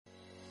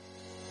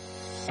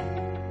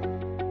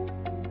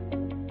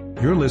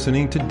You're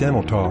listening to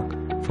Dental Talk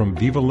from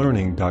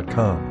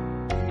VivaLearning.com.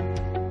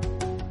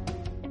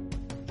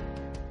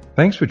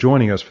 Thanks for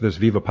joining us for this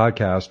Viva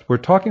podcast. We're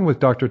talking with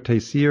Dr.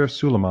 Taysir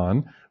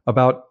Suleiman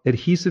about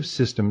adhesive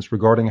systems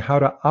regarding how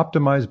to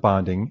optimize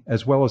bonding,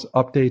 as well as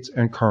updates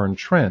and current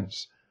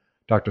trends.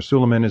 Dr.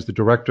 Suleiman is the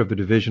director of the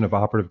Division of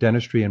Operative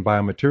Dentistry and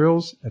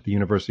Biomaterials at the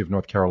University of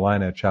North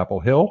Carolina at Chapel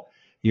Hill.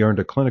 He earned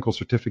a clinical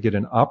certificate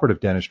in operative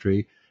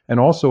dentistry and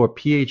also a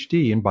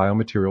PhD in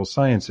biomaterial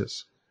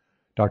sciences.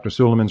 Dr.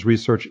 Suleiman's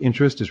research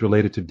interest is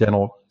related to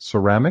dental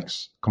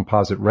ceramics,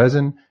 composite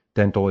resin,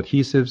 dental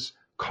adhesives,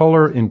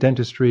 color in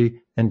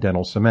dentistry, and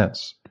dental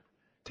cements.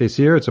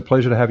 Taysir, it's a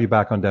pleasure to have you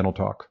back on Dental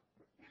Talk.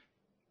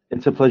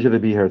 It's a pleasure to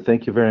be here.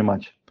 Thank you very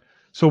much.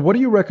 So what are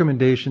your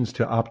recommendations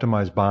to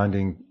optimize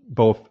bonding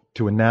both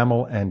to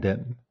enamel and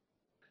dentin?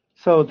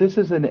 So this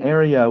is an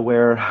area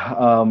where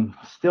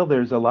still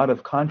there's a lot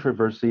of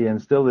controversy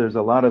and still there's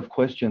a lot of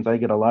questions. I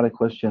get a lot of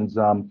questions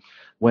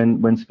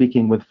when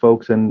speaking with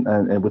folks and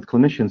with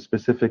clinicians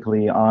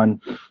specifically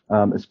on,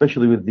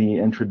 especially with the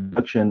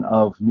introduction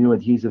of new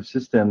adhesive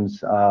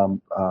systems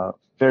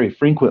very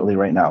frequently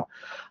right now.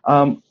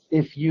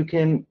 If you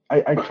can,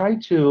 I try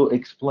to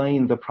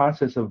explain the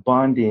process of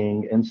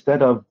bonding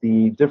instead of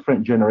the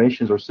different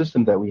generations or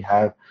system that we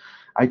have.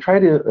 I try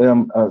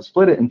to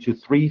split it into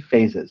three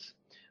phases.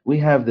 We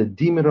have the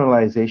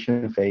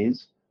demineralization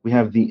phase, we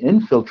have the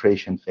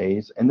infiltration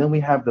phase, and then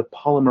we have the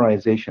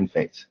polymerization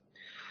phase.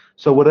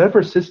 So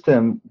whatever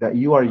system that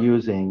you are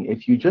using,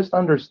 if you just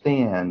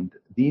understand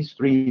these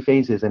three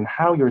phases and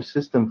how your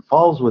system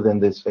falls within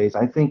this phase,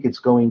 I think it's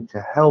going to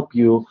help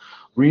you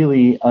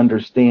really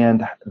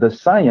understand the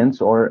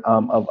science or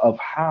of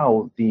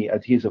how the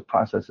adhesive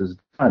process is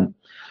done.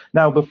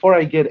 Now, before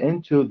I get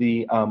into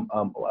the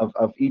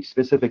of each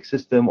specific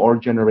system or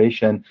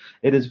generation,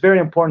 it is very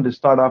important to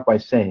start off by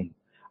saying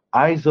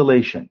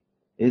isolation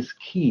is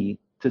key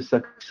to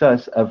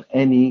success of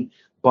any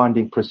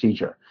bonding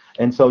procedure.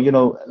 And so, you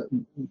know,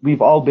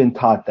 we've all been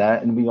taught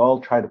that and we all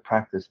try to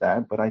practice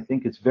that, but I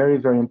think it's very,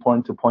 very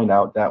important to point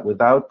out that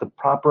without the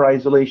proper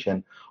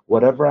isolation,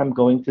 whatever I'm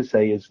going to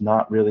say is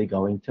not really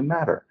going to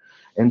matter.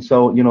 And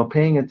so, you know,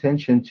 paying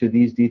attention to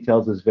these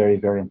details is very,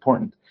 very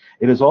important.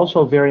 It is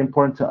also very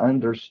important to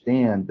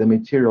understand the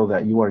material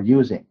that you are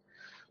using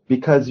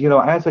because, you know,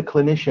 as a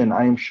clinician,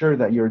 I am sure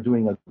that you're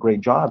doing a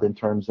great job in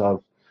terms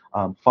of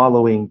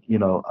following, you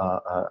know,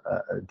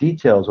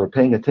 details or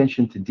paying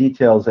attention to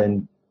details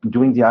and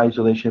doing the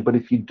isolation. But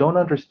if you don't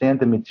understand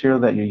the material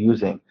that you're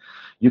using,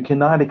 you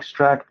cannot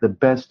extract the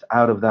best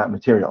out of that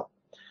material.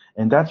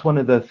 And that's one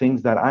of the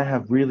things that I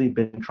have really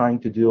been trying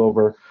to do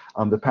over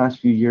the past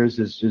few years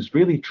is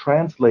really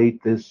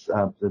translate this,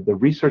 the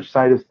research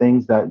side of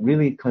things that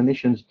really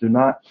clinicians do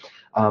not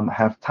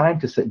have time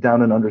to sit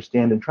down and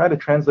understand and try to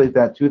translate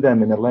that to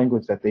them in a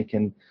language that they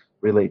can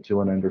relate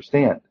to and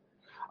understand.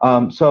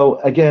 So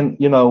again,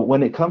 you know,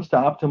 when it comes to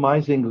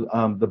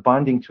optimizing the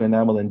bonding to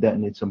enamel and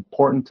dentin, it's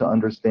important to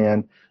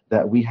understand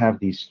that we have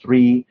these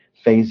three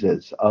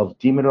phases of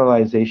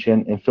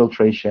demineralization,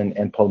 infiltration,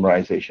 and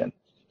polymerization.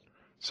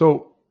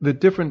 So the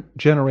different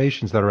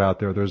generations that are out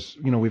there, there's,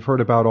 you know, we've heard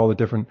about all the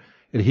different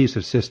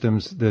adhesive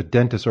systems. The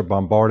dentists are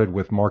bombarded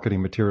with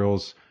marketing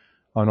materials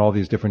on all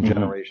these different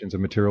generations of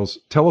materials.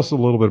 Tell us a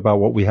little bit about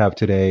what we have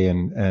today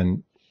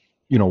and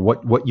you know,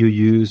 what you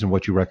use and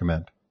what you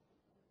recommend.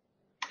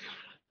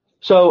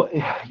 So,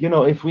 you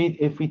know, if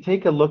we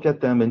take a look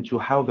at them into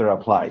how they're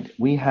applied,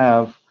 we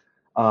have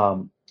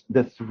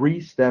the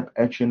three-step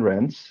etch and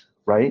rinse,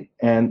 right?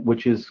 And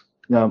which is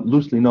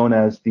loosely known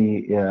as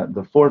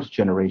the fourth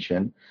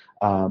generation.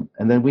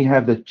 And then we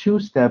have the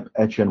two-step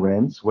etch and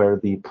rinse, where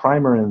the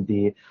primer and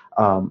the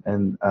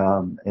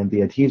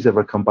adhesive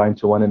are combined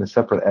to one in a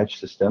separate etch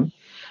system.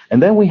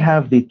 And then we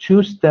have the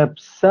two-step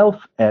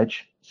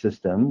self-etch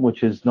system,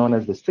 which is known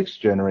as the sixth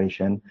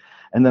generation.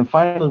 And then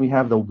finally, we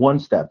have the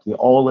one-step, the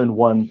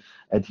all-in-one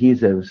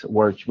adhesives,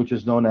 which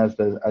is known as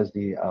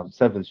the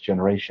seventh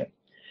generation.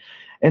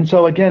 And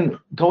so again,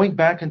 going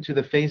back into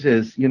the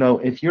phases, you know,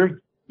 if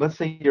let's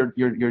say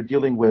you're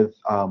dealing with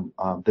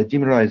the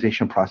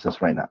demineralization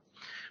process right now.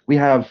 We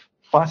have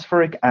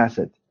phosphoric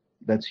acid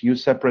that's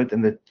used separate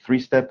in the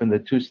three-step and the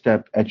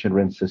two-step etch and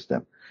rinse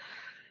system.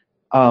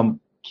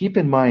 Keep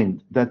in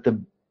mind that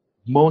the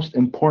most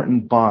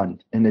important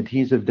bond in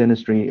adhesive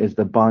dentistry is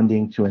the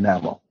bonding to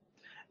enamel.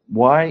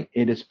 Why?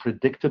 It is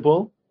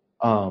predictable.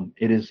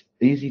 It is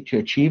easy to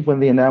achieve when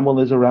the enamel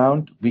is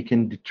around. We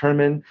can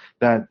determine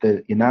that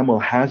the enamel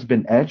has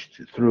been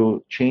etched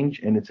through change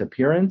in its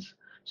appearance.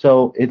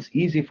 So it's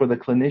easy for the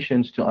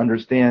clinicians to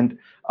understand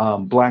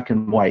black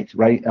and white,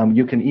 right?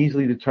 You can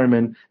easily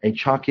determine a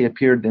chalky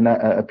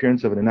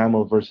appearance of an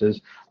enamel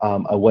versus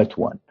a wet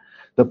one.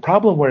 The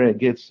problem where it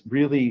gets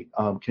really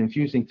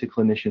confusing to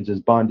clinicians is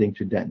bonding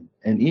to dentin.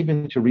 And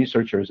even to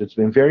researchers, it's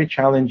been very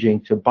challenging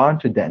to bond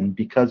to dentin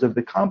because of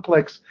the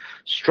complex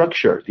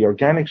structure. The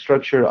organic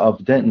structure of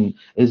dentin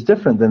is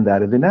different than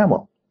that of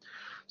enamel.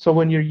 So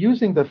when you're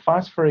using the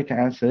phosphoric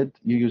acid,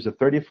 you use a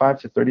 35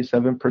 to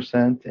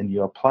 37%, and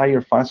you apply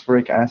your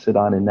phosphoric acid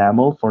on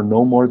enamel for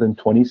no more than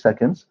 20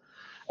 seconds.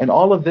 And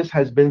all of this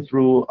has been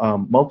through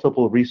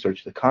multiple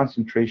research, the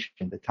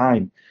concentration, the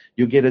time.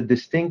 You get a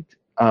distinct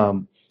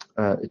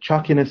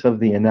chalkiness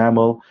of the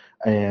enamel,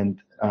 and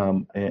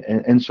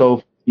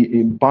so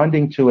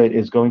bonding to it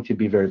is going to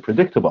be very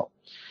predictable.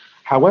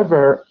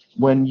 However,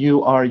 when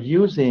you are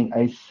using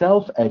a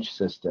self-etch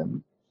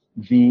system,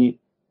 the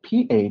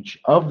pH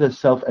of the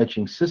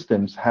self-etching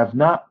systems have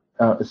not,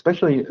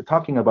 especially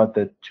talking about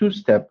the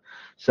two-step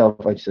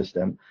self-etch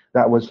system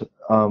that was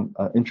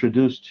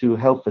introduced to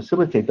help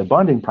facilitate the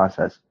bonding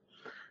process,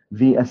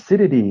 the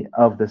acidity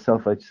of the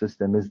self-etch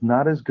system is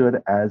not as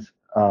good as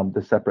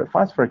the separate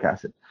phosphoric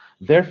acid.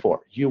 Therefore,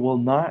 you will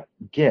not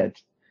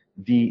get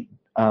the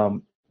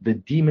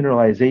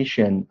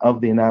demineralization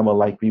of the enamel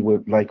like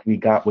we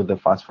got with the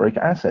phosphoric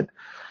acid.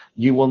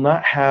 You will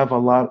not have a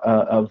lot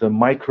of the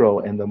micro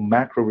and the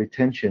macro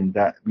retention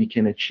that we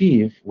can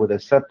achieve with a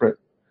separate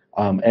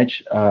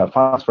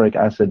phosphoric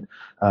acid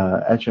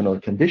etchant or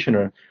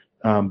conditioner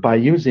by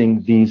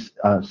using these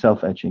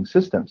self-etching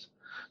systems.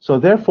 So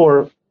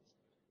therefore,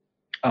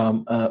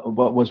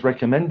 what was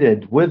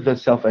recommended with the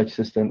self-etch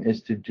system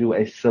is to do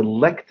a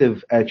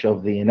selective etch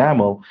of the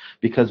enamel,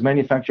 because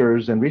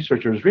manufacturers and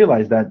researchers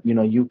realized that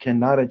you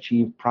cannot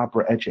achieve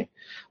proper etching.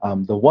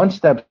 The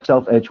one-step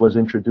self-etch was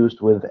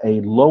introduced with a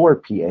lower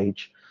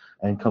pH,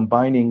 and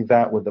combining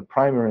that with the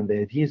primer and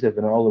the adhesive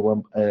and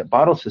all the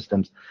bottle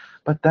systems,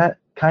 but that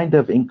kind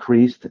of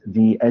increased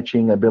the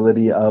etching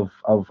ability of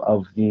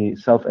the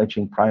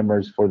self-etching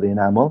primers for the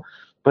enamel,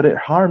 but it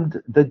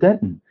harmed the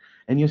dentin.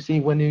 And you see,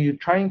 when you're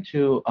trying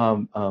to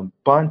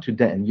bond to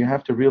dentin, you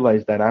have to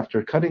realize that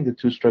after cutting the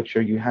two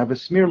structure, you have a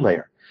smear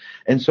layer.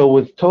 And so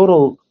with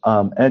total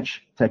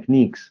etch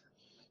techniques,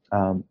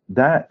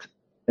 that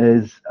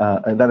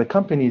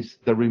accompanies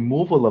the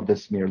removal of the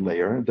smear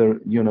layer.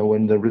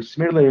 When the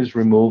smear layer is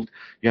removed,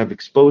 you have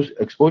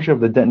exposure of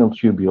the dentinal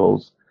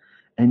tubules,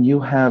 and you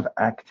have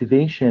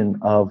activation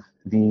of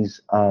these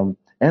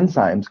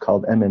enzymes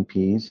called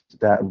MMPs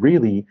that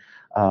really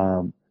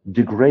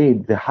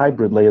degrade the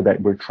hybrid layer that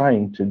we're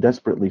trying to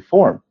desperately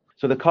form.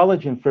 So the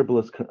collagen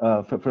fibrils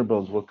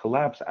will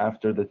collapse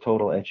after the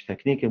total etch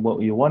technique, and what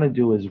you want to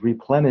do is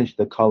replenish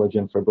the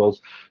collagen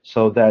fibrils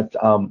so that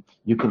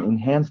you can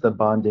enhance the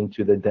bonding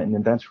to the dentin,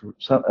 and that's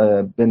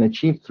been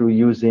achieved through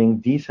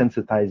using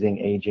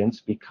desensitizing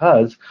agents,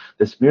 because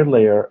the smear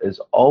layer is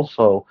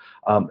also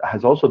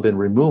has also been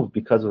removed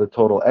because of the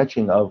total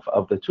etching of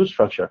the tooth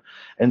structure.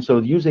 And so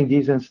using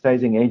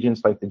desensitizing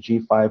agents like the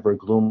G5 or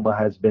Gluma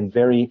has been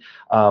very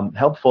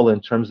helpful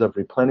in terms of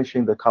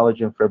replenishing the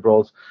collagen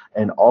fibrils,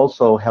 and also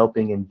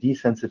helping in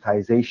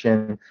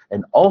desensitization,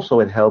 and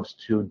also it helps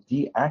to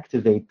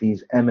deactivate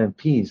these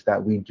MMPs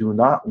that we do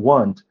not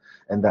want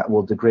and that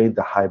will degrade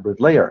the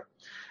hybrid layer.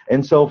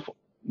 And so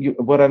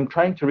what I'm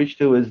trying to reach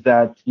to is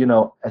that,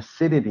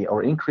 acidity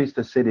or increased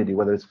acidity,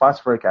 whether it's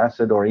phosphoric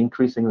acid or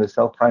increasing the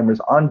self primers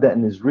on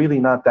dentin, is really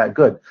not that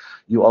good.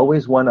 You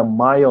always want a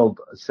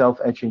mild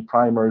self-etching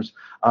primers,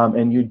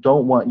 and you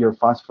don't want your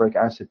phosphoric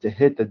acid to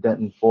hit the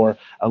dentin for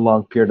a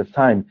long period of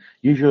time.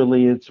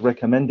 Usually it's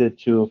recommended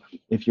to,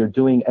 if you're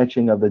doing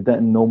etching of the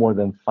dentin, no more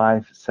than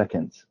 5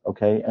 seconds,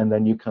 okay? And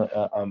then you can,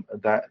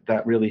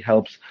 that really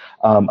helps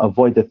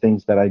avoid the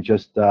things that I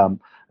just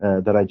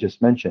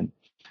mentioned.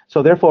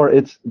 So therefore,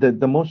 it's the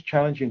most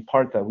challenging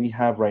part that we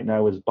have right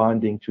now is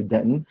bonding to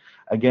dentin.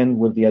 Again,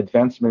 with the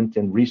advancement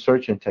in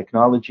research and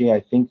technology, I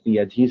think the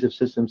adhesive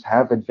systems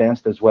have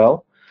advanced as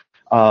well.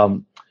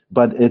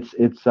 But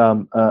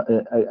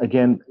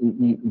again,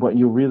 what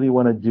you really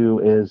want to do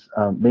is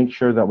make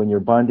sure that when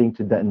you're bonding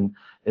to dentin,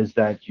 is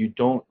that you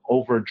don't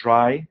over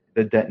dry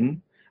the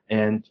dentin.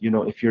 And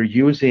if you're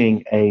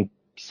using a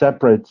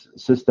separate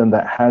system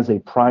that has a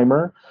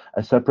primer,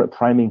 a separate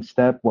priming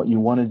step, what you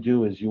want to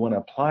do is you want to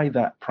apply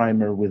that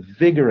primer with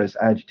vigorous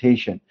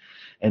agitation,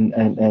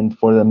 and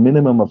for the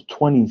minimum of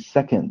 20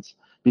 seconds,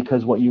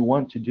 because what you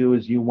want to do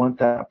is you want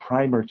that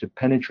primer to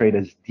penetrate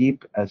as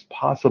deep as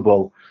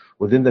possible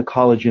within the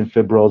collagen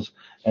fibrils,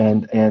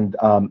 and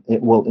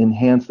it will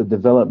enhance the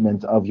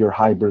development of your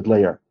hybrid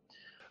layer.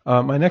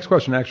 My next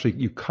question, actually,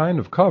 you kind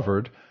of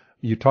covered.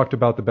 You talked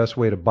about the best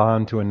way to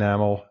bond to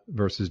enamel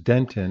versus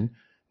dentin,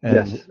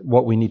 and yes,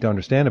 what we need to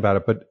understand about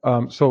it. But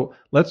so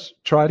let's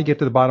try to get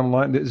to the bottom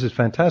line. This is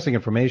fantastic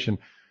information,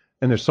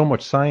 and there's so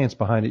much science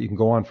behind it. You can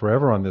go on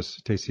forever on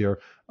this, Taysir.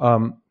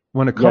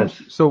 When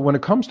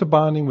it comes to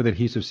bonding with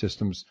adhesive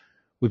systems,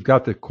 we've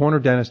got the corner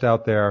dentist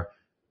out there.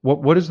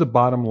 What is the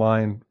bottom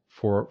line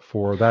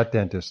for that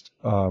dentist,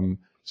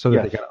 so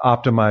that they can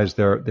optimize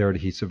their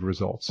adhesive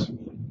results?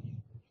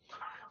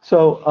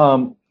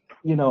 So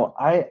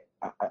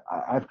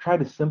I've tried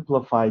to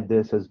simplify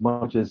this as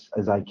much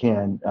as I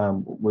can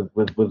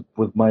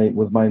with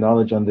my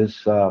knowledge on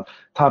this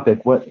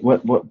topic.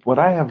 What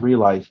I have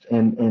realized,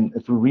 and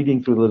through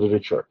reading through the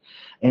literature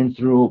and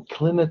through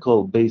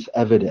clinical based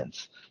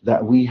evidence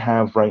that we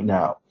have right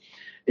now,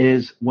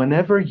 is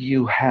whenever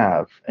you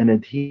have an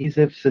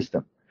adhesive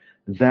system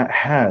that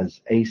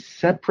has a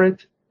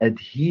separate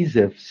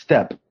adhesive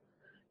step,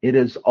 it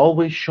is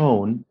always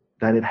shown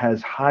that it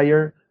has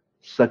higher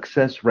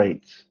success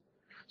rates.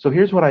 So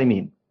here's what I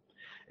mean.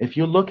 If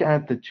you look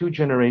at the two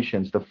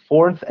generations, the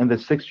fourth and the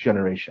sixth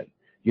generation,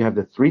 you have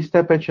the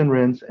three-step etch and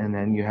rinse, and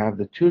then you have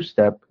the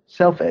two-step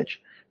self-etch.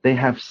 They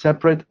have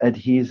separate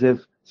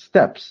adhesive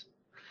steps.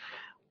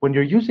 When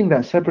you're using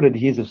that separate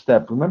adhesive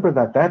step, remember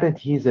that that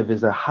adhesive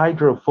is a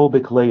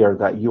hydrophobic layer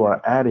that you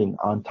are adding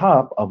on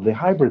top of the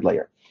hybrid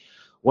layer.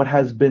 What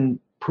has been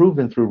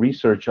proven through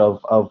research of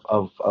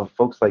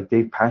folks like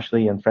Dave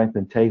Pashley and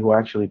Franklin Tay, who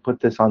actually put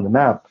this on the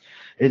map,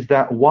 is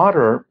that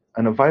water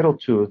in a vital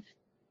tooth,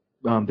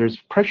 there's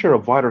pressure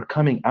of water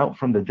coming out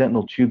from the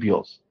dental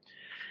tubules.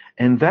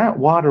 And that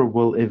water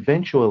will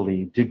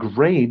eventually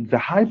degrade the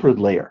hybrid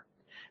layer.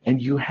 And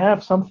you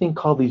have something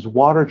called these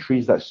water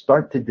trees that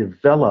start to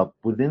develop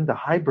within the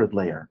hybrid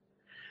layer.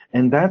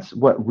 And that's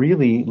what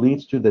really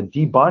leads to the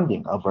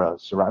debonding of a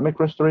ceramic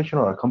restoration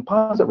or a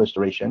composite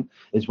restoration,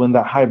 is when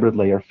that hybrid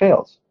layer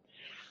fails.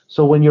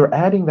 So when you're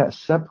adding that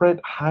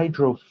separate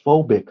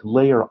hydrophobic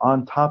layer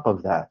on top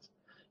of that,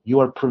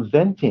 you are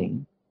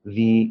preventing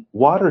the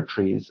water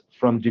trees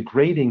from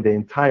degrading the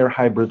entire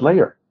hybrid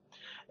layer.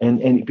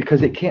 And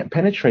because it can't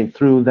penetrate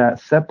through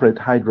that separate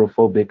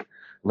hydrophobic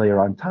layer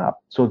on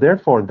top. So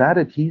therefore, that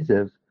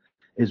adhesive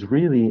is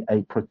really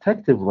a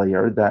protective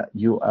layer that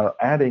you are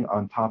adding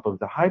on top of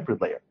the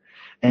hybrid layer.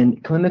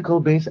 And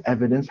clinical-based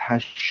evidence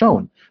has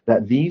shown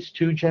that these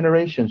two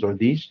generations or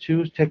these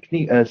two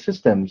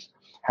systems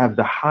have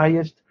the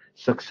highest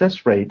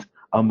success rate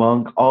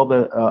among all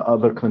the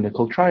other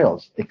clinical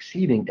trials,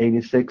 exceeding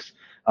 86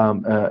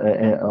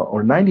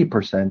 or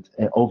 90%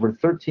 over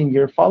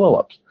 13-year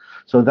follow-ups.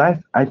 So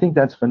that, I think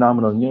that's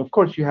phenomenal. And, of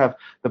course, you have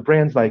the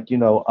brands like,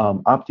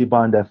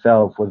 OptiBond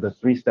FL for the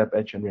three-step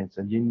etch and rinse.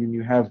 And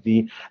you have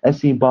the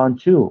SE Bond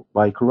 2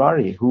 by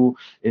Kurari, who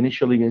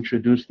initially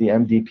introduced the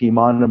MDP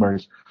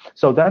monomers.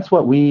 So that's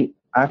what we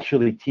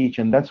actually teach,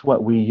 and that's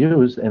what we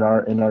use in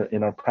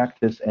our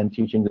practice and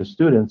teaching the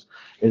students,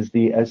 is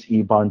the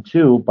SE Bond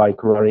 2 by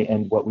Kurari.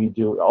 And what we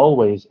do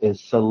always is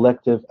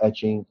selective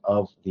etching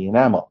of the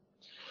enamel.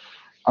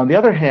 On the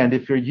other hand,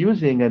 if you're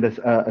using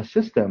a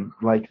system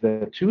like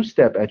the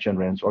two-step etch and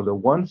rinse or the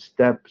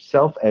one-step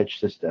self-etch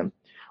system,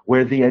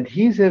 where the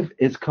adhesive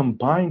is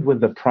combined with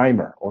the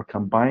primer or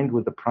combined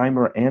with the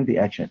primer and the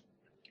etchant,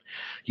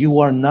 you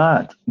are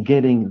not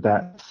getting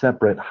that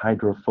separate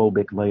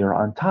hydrophobic layer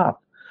on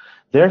top.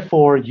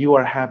 Therefore, you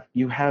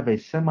have a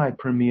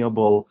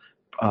semi-permeable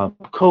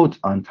coat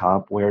on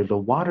top where the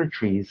water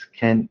trees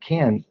can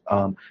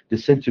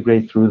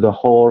disintegrate through the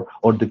whole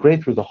or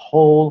degrade through the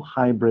whole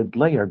hybrid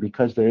layer,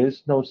 because there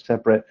is no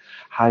separate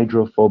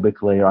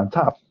hydrophobic layer on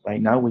top. Right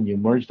now, when you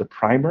merge the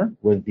primer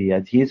with the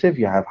adhesive,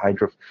 you have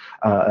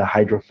a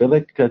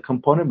hydrophilic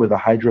component with a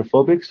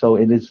hydrophobic, so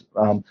it is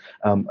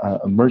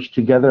merged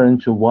together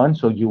into one,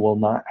 so you will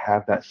not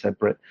have that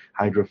separate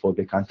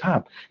hydrophobic on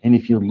top. And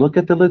if you look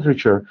at the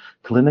literature,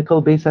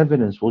 clinical-based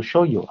evidence will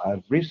show you,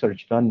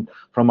 research done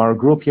from our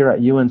group here at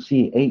UNC,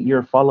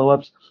 8-year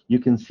follow-ups, you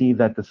can see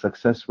that the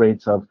success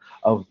rates of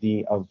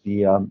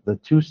the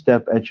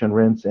two-step etch and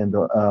rinse and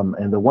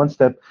the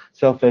one-step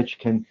self-etch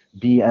can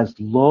be as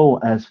low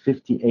as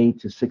 58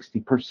 to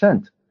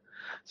 60%.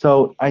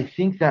 So I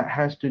think that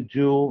has to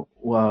do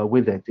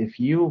with it. If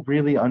you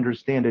really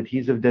understand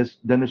adhesive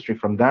dentistry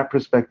from that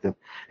perspective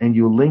and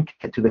you link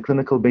it to the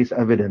clinical-based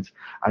evidence,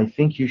 I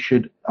think you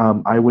should,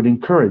 I would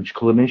encourage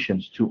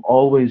clinicians to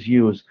always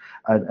use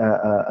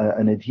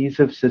an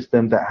adhesive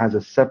system that has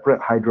a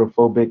separate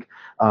hydrophobic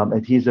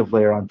adhesive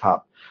layer on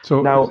top.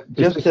 So now,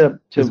 yes.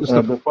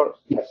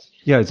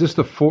 Yeah, is this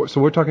the fourth? So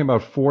we're talking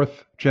about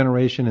fourth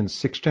generation and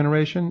sixth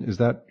generation. Is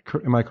that,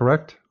 am I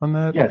correct on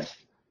that? Yes.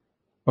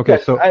 Okay,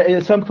 yes, so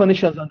some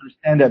clinicians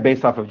understand that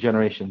based off of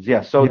generations.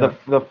 Yes, so yeah,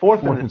 the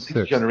fourth and the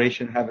sixth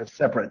generation have a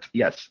separate.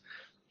 Yes.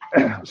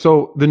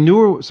 So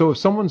if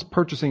someone's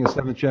purchasing a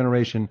seventh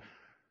generation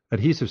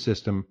adhesive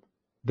system,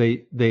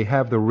 they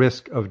have the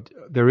risk of,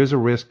 there is a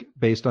risk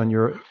based on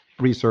your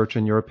research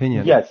and your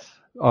opinion. Yes.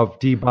 Of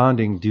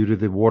debonding due to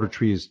the water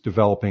trees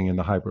developing in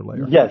the hybrid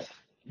layer. Yes.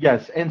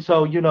 Yes, and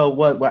so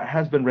what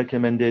has been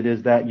recommended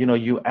is that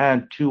you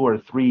add 2 or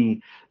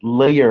 3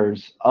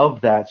 layers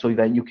of that so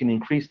that you can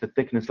increase the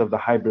thickness of the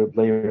hybrid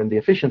layer and the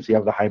efficiency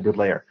of the hybrid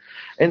layer.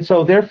 And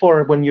so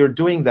therefore, when you're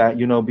doing that,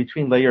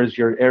 between layers,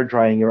 you're air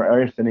drying, you're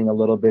air thinning a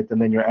little bit, and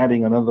then you're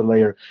adding another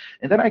layer.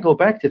 And then I go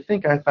back to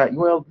think, I thought,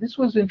 well, this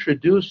was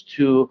introduced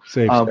to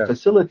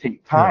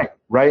facilitate time,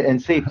 right,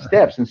 and save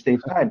steps and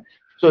save time.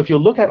 So if you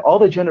look at all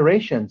the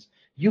generations,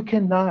 you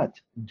cannot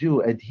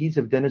do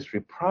adhesive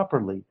dentistry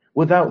properly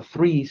without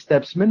 3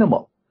 steps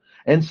minimal.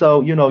 And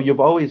so,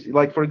 you've always,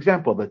 like, for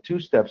example, the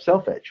 2-step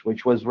self-etch,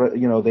 which was,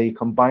 they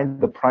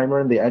combined the primer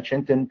and the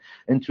etchant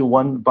into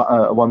one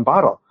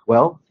bottle.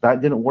 Well,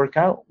 that didn't work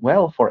out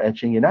well for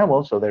etching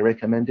enamel, so they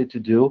recommended to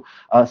do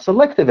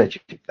selective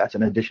etching. That's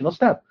an additional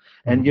step.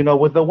 And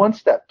with the one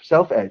step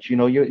self etch,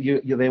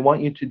 they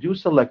want you to do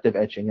selective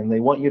etching, and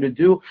they want you to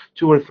do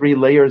 2 or 3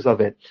 layers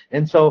of it.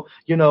 And so,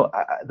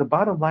 the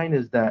bottom line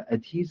is that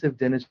adhesive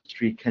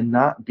dentistry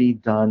cannot be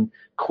done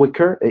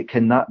quicker. It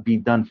cannot be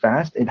done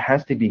fast. It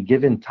has to be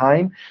given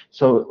time.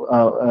 So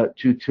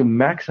to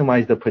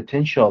maximize the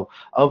potential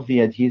of the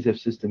adhesive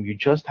system, you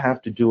just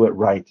have to do it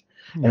right.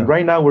 Yeah. And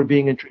right now we're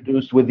being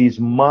introduced with these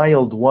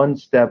mild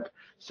one-step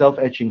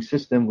self-etching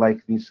system like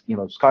these,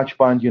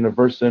 Scotch-Bond,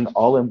 Universin,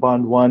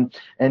 All-in-Bond 1.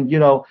 And,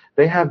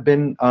 they have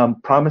been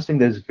promising.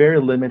 There's very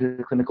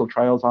limited clinical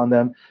trials on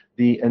them.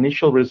 The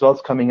initial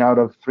results coming out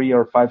of 3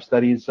 or 5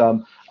 studies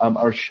have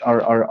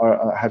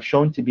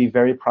shown to be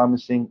very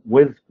promising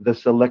with the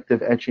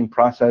selective etching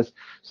process.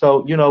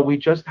 So, we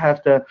just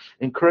have to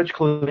encourage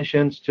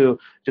clinicians to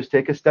just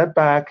take a step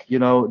back.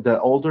 The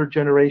older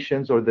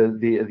generations or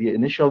the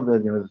initial,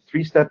 the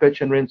 3-step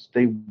etch and rinse,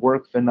 they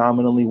work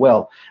phenomenally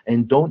well.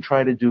 And don't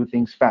try to do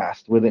things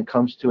fast when it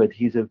comes to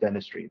adhesive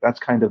dentistry. That's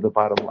kind of the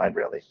bottom line,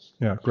 really.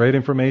 Yeah, great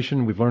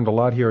information. We've learned a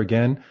lot here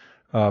again.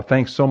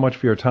 Thanks so much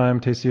for your time,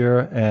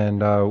 Taysir,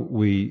 and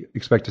we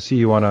expect to see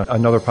you on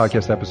another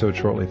podcast episode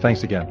shortly.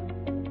 Thanks again.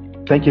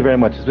 Thank you very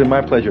much. It's been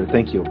my pleasure.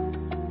 Thank you.